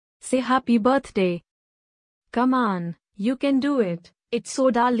say happy birthday. Come on, you can do it. It's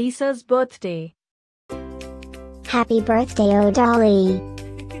Odalysa's birthday. Happy birthday, Odaly.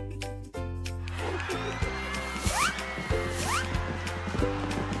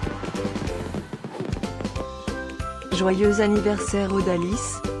 Joyeux anniversaire, Odalys.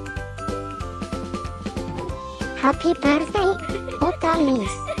 Happy birthday,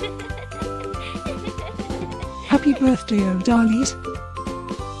 Odalys. Happy birthday, Odalys.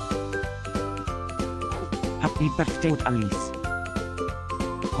 Happy birthday, Odalys.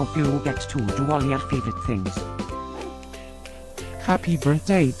 Hope you get to do all your favorite things. Happy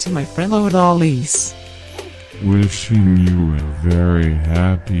birthday to my friend Ama-Odalys. Wishing you a very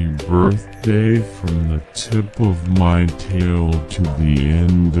happy birthday from the tip of my tail to the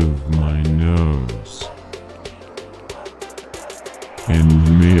end of my nose.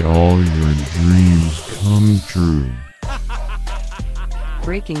 And may all your dreams come true.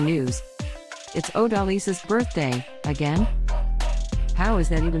 Breaking news. It's Odalys' birthday, again? How is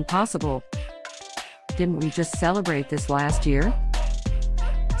that even possible? Didn't we just celebrate this last year?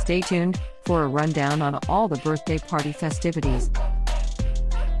 Stay tuned for a rundown on all the birthday party festivities.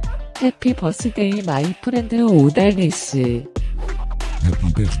 Happy birthday, my friend Ama-Odalys. Happy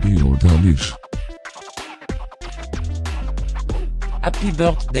birthday, Odalys. Happy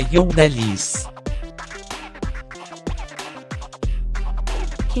birthday, Ama-Odalys.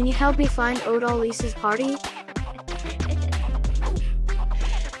 Can you help me find Odalys' party?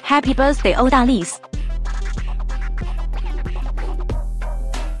 Happy birthday, Odaly's.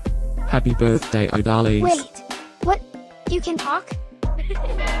 Happy birthday, Ama-Odalys. Wait, what? You can talk?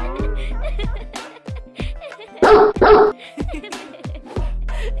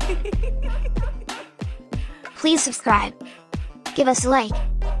 Please subscribe, give us a like,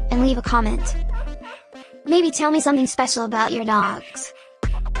 and leave a comment. Maybe tell me something special about your dogs.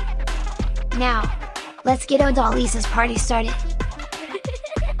 Now, let's get Odalys' party started.